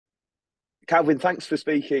Kalvin, thanks for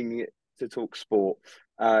speaking to talkSPORT.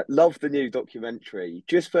 Love the new documentary.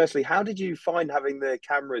 Just firstly, how did you find having the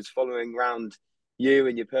cameras following around you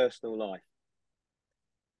and your personal life?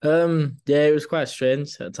 Yeah, it was quite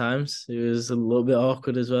strange at times. It was a little bit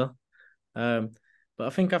awkward as well. Um, but I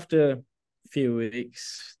think after a few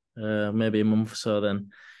weeks, maybe a month or so,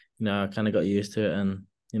 then I kind of got used to it, and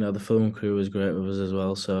the film crew was great with us as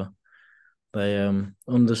well. So they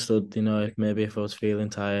understood, if maybe if I was feeling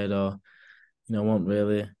tired or weren't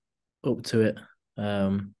really up to it,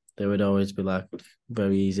 they would always be like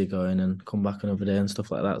very easy going and come back another day and stuff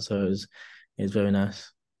like that. So it was very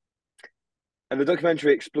nice. And the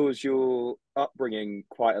documentary explores your upbringing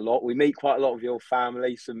quite a lot. We meet quite a lot of your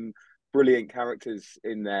family, some brilliant characters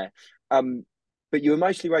in there. Um, but you were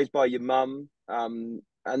mostly raised by your mum, and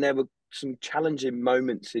there were some challenging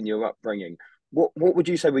moments in your upbringing. What would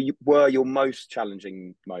you say were your most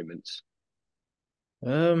challenging moments?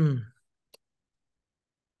 Um,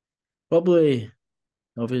 Probably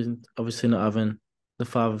obviously not having the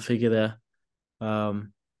father figure there.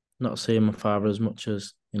 Um, Not seeing my father as much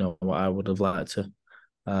as what I would have liked to.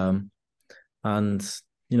 Um, and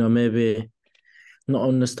maybe not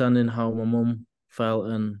understanding how my mum felt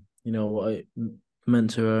and what it meant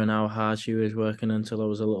to her and how hard she was working until I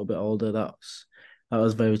was a little bit older. That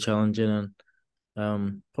was very challenging,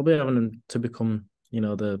 and probably having to become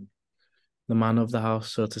the man of the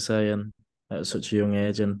house, so to say, and at such a young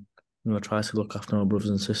age, and try to look after my brothers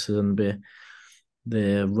and sisters and be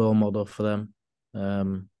the role model for them.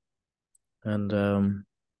 Um, and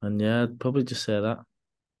yeah, I'd probably just say that.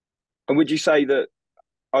 And would you say that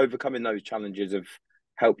overcoming those challenges have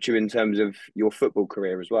helped you in terms of your football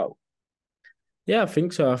career as well? Yeah, I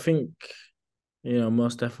think so. I think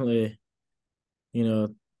most definitely, you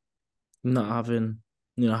know, not having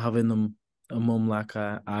having them a mum like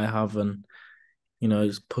I have, and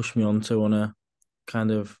it's pushed me on to want to kind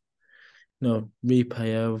of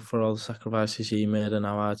repay her for all the sacrifices she made and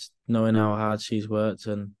how hard knowing how hard she's worked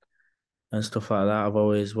and stuff like that. I've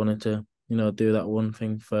always wanted to do that one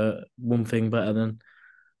thing better than.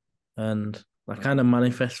 And I kind of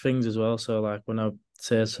manifest things as well. So like when I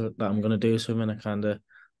say that I'm gonna do something, I kind of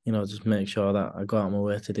just make sure that I go out my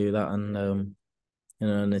way to do that and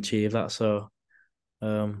and achieve that. So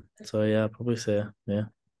yeah, I'd probably say yeah.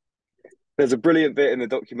 There's a brilliant bit in the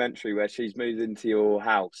documentary where she's moved into your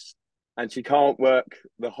house and she can't work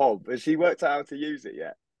the hob. Has she worked out how to use it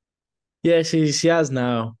yet? Yeah, she has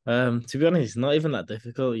now. To be honest, it's not even that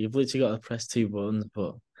difficult. You've literally got to press two buttons,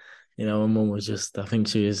 but my mum was just I think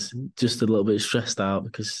she was just a little bit stressed out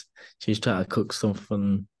because she was trying to cook stuff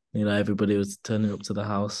and everybody was turning up to the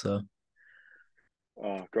house. So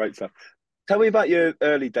Oh, great stuff. Tell me about your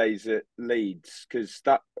early days at Leeds, because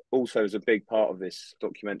that also is a big part of this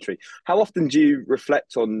documentary. How often do you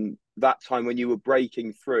reflect on that time when you were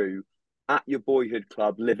breaking through at your boyhood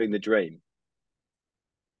club, living the dream?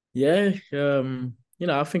 yeah,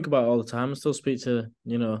 I think about it all the time. I still speak to,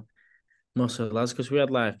 most of the lads because we had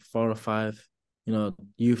like four or five,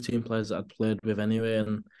 youth team players that I'd played with anyway,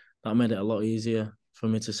 and that made it a lot easier for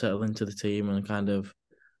me to settle into the team and kind of,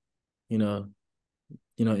 you know,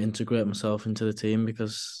 integrate myself into the team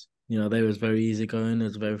because, they was very easygoing, it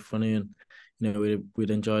was very funny, and we'd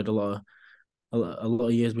enjoyed a lot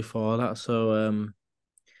of years before that.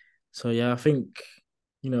 So yeah, I think,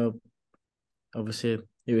 you know, obviously,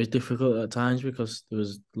 it was difficult at times because there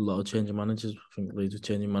was a lot of changing managers. I think Leeds were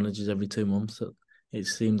changing managers every 2 months. It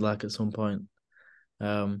seemed like at some point.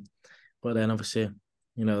 Um, but then obviously,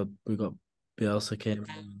 we got Bielsa came.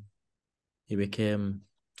 He became,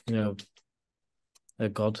 you know, a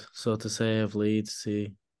god, so to say, of Leeds.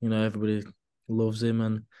 Everybody loves him,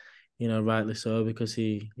 and rightly so because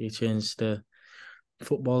he changed the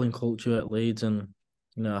footballing culture at Leeds and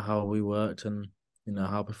how we worked and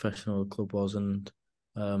how professional the club was and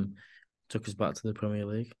um took us back to the Premier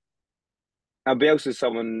League. And Bielsa is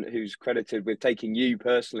someone who's credited with taking you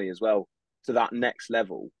personally as well to that next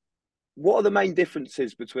level. What are the main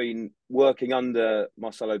differences between working under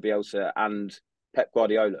Marcelo Bielsa and Pep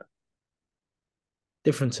Guardiola?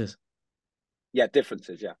 Differences. Yeah,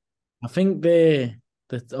 differences. Yeah. I think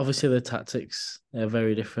obviously the tactics are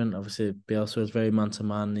very different. Obviously Bielsa was very man to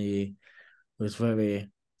man. He was very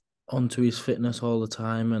onto his fitness all the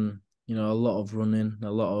time and a lot of running,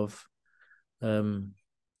 a lot of um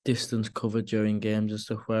distance covered during games and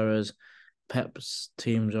stuff. Whereas Pep's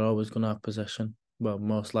teams are always going to have possession. Well,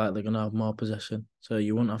 most likely going to have more possession. So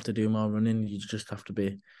you won't have to do more running. You just have to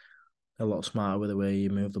be a lot smarter with the way you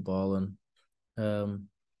move the ball. And um,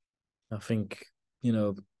 I think, one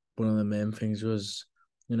of the main things was,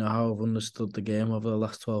 how I've understood the game over the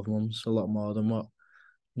last 12 months a lot more than what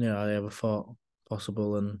I ever thought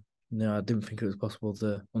possible, and I didn't think it was possible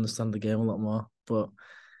to understand the game a lot more. But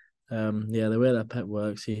the way that Pep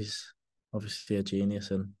works, he's obviously a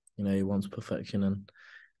genius, and he wants perfection,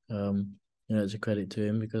 and it's a credit to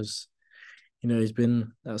him because he's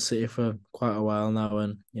been at City for quite a while now,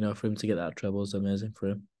 and for him to get that treble is amazing for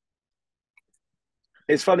him.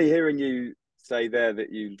 It's funny hearing you say there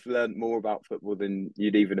that you've learned more about football than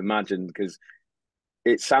you'd even imagined, because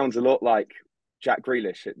it sounds a lot like Jack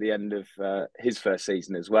Grealish at the end of his first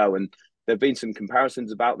season as well. And there have been some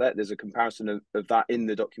comparisons about that. There's a comparison of that in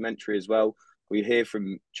the documentary as well. We hear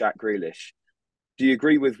from Jack Grealish. Do you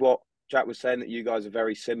agree with what Jack was saying, that you guys are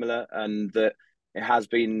very similar and that it has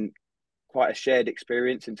been quite a shared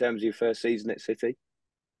experience in terms of your first season at City?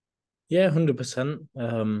 Yeah,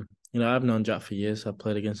 100%. I've known Jack for years. I've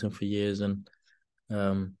played against him for years, and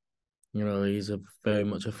um, he's a very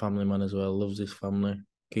much a family man as well. Loves his family,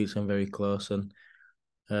 keeps them very close, and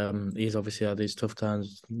he's obviously had his tough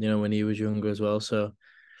times, when he was younger as well. So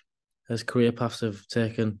his career paths have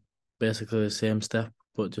taken basically the same step,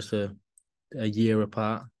 but just a year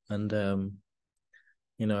apart. And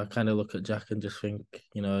I kind of look at Jack and just think,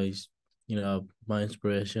 he's my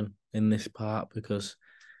inspiration in this part because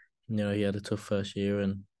he had a tough first year,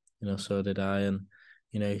 and so did I, and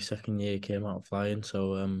his second year came out flying.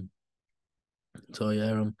 So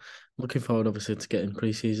yeah, I'm looking forward obviously to getting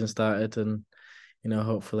pre-season started, and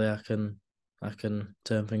hopefully I can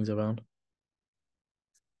turn things around.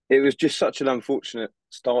 It was just such an unfortunate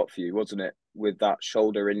start for you, wasn't it, with that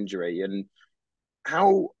shoulder injury? And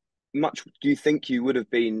how much do you think you would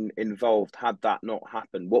have been involved had that not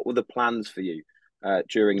happened? What were the plans for you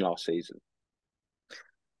during last season?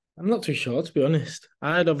 I'm not too sure, to be honest.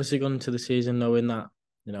 I had obviously gone into the season knowing that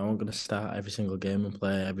I'm going to start every single game and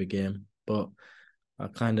play every game, but I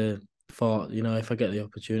kind of thought, if I get the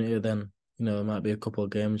opportunity, then there might be a couple of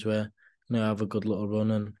games where I have a good little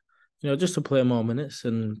run, and just to play more minutes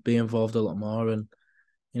and be involved a lot more. And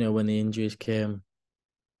when the injuries came,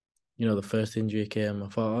 the first injury came, I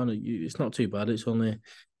thought, oh, it's not too bad. It's only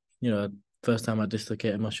you know first time I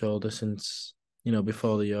dislocated my shoulder since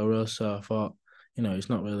before the Euros, so I thought it's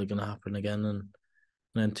not really going to happen again. And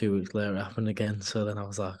then 2 weeks later, it happened again. So then I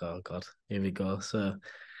was like, oh God, here we go. So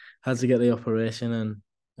had to get the operation,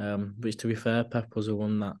 and which, to be fair, Pep was the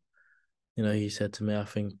one that he said to me, I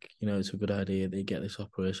think it's a good idea that you get this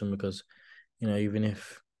operation because even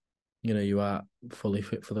if you are fully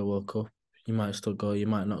fit for the World Cup, you might still go, you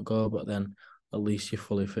might not go, but then at least you're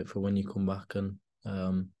fully fit for when you come back. And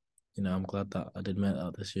I'm glad that I did make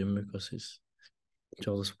that decision because it's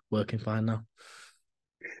all working fine now.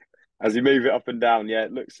 As you move it up and down, yeah,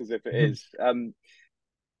 it looks as if it is.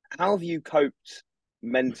 How have you coped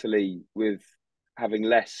mentally with having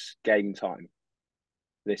less game time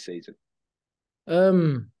this season?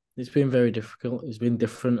 It's been very difficult. It's been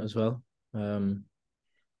different as well.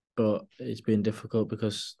 But it's been difficult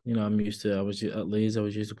because I'm used to. I was at Leeds. I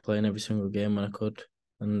was used to playing every single game when I could,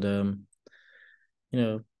 and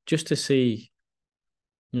just to see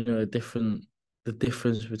the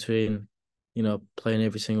difference between playing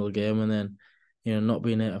every single game and then not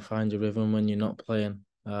being able to find your rhythm when you're not playing.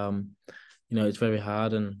 It's very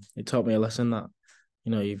hard, and it taught me a lesson that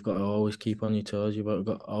you've got to always keep on your toes. You've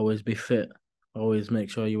got to always be fit. Always make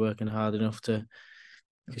sure you're working hard enough to,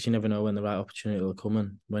 because you never know when the right opportunity will come,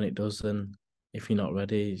 and when it does, then if you're not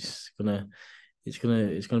ready, it's gonna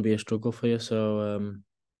be a struggle for you. So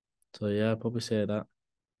yeah, I'd probably say that.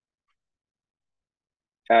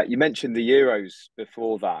 You mentioned the Euros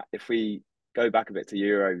before that. If we go back a bit to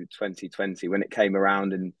Euro 2020, when it came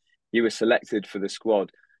around and you were selected for the squad,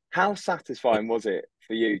 how satisfying was it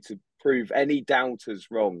for you to prove any doubters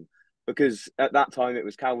wrong? Because at that time it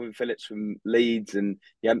was Kalvin Phillips from Leeds and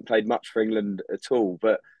he hadn't played much for England at all.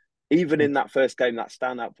 But even in that first game, that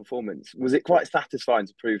standout performance, was it quite satisfying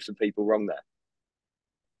to prove some people wrong there?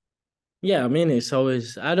 Yeah, I mean, it's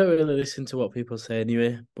always, I don't really listen to what people say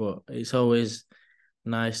anyway, but it's always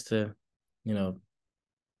nice to, you know,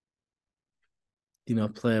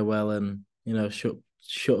 play well and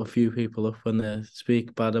shut a few people up when they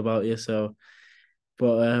speak bad about you. So,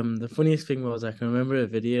 but the funniest thing was I can remember a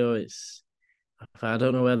video. I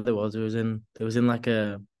don't know where it was. It was in like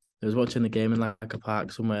I was watching the game in like a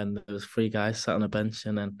park somewhere, and there was three guys sat on a bench,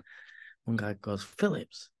 and then one guy goes,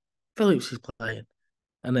 Phillips is playing.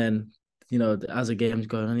 And then, as the game's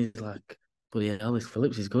going on, he's like, "But yeah, Alex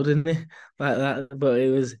Phillips is good, isn't he?" Like that. But he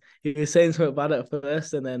was saying something bad at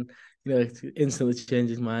first, and then instantly changed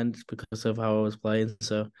his mind because of how I was playing.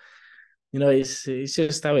 So it's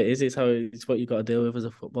just how it is. It's what you got to deal with as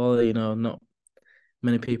a footballer. Not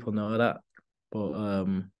many people know that,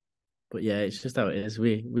 but but yeah, it's just how it is.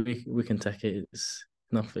 We can take it. It's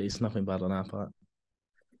nothing bad on our part.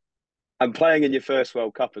 And playing in your first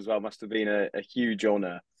World Cup as well must have been a huge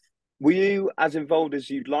honour. Were you as involved as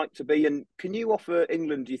you'd like to be? And can you offer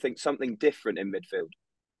England, do you think, something different in midfield?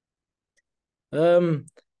 Um,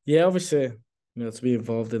 yeah, obviously, to be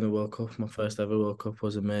involved in the World Cup, my first ever World Cup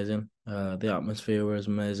was amazing. The atmosphere was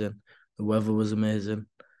amazing. The weather was amazing.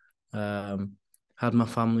 Um, had my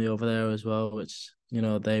family over there as well, which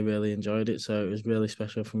they really enjoyed it, so it was really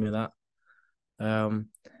special for me that. Um,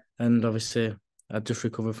 and obviously, I just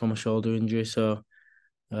recovered from a shoulder injury, so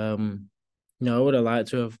I would have liked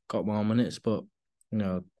to have got more minutes, but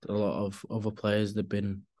a lot of other players they've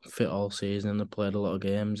been fit all season, they've played a lot of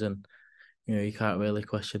games, and you can't really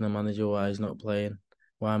question the manager why he's not playing.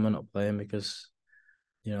 Why am I not playing? Because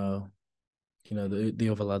you know, the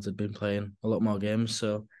other lads had been playing a lot more games.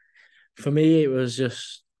 So for me, it was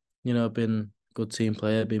just been good team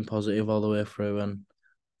player, being positive all the way through, and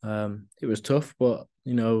it was tough, but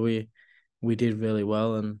we did really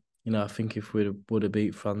well, and I think if we would have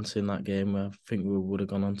beat France in that game, I think we would have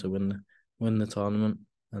gone on to win the tournament,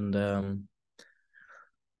 and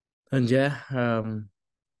yeah,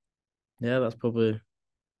 that's probably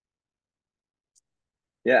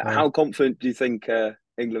Yeah, all. how confident do you think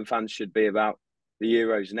England fans should be about the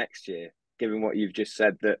Euros next year, given what you've just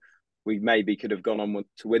said that we maybe could have gone on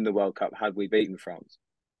to win the World Cup had we beaten France?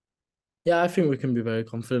 Yeah, I think we can be very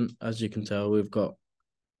confident. As you can tell, we've got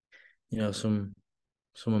some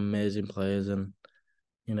amazing players, and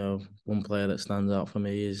one player that stands out for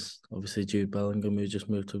me is obviously Jude Bellingham, who just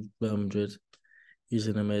moved to Real Madrid. He's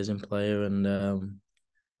an amazing player, and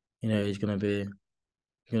he's gonna be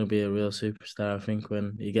a real superstar. I think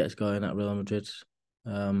when he gets going at Real Madrid,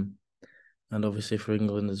 um, and obviously for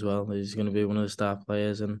England as well, he's gonna be one of the star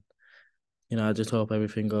players. And I just hope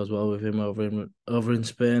everything goes well with him over in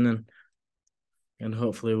Spain, and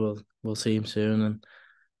hopefully we'll see him soon.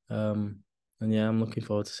 And yeah, I'm looking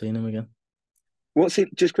forward to seeing him again. What's he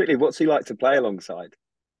just quickly? What's he like to play alongside?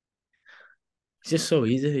 It's just so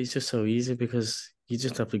easy. It's just so easy because you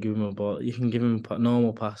just have to give him a ball. You can give him a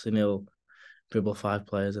normal pass and he'll dribble five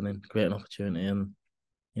players and then create an opportunity, and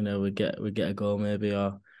we get a goal maybe.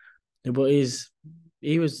 Or but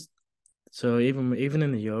he was so even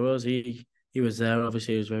in the Euros he was there.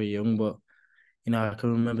 Obviously he was very young, but I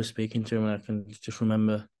can remember speaking to him, and I can just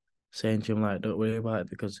remember saying to him like, don't worry about it,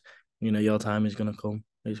 because your time is gonna come.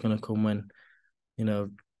 It's gonna come when you know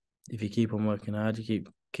if you keep on working hard, you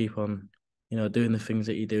keep on, doing the things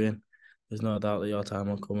that you're doing. There's no doubt that your time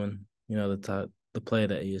will come, and the player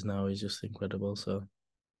that he is now is just incredible. So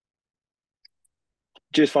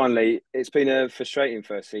Just finally, it's been a frustrating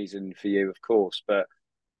first season for you, of course, but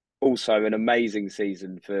also an amazing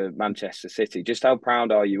season for Manchester City. Just how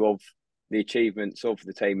proud are you of the achievements of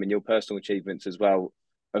the team and your personal achievements as well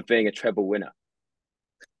of being a treble winner?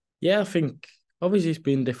 yeah, I think obviously it's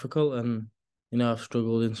been difficult, and I've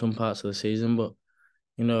struggled in some parts of the season, but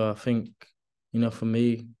I think for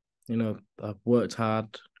me, I've worked hard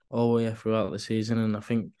all the way throughout the season, and I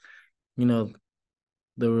think you know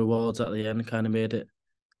the rewards at the end kind of made it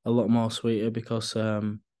a lot more sweeter because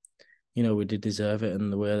we did deserve it,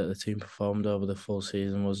 and the way that the team performed over the full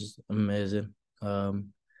season was amazing.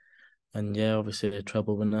 And yeah, obviously a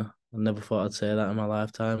treble winner. I never thought I'd say that in my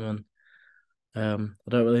lifetime, and I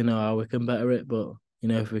don't really know how we can better it, but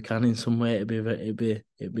if we can in some way, it'd be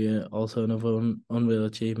also another unreal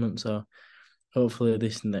achievement. So hopefully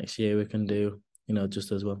this next year we can do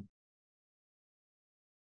just as well.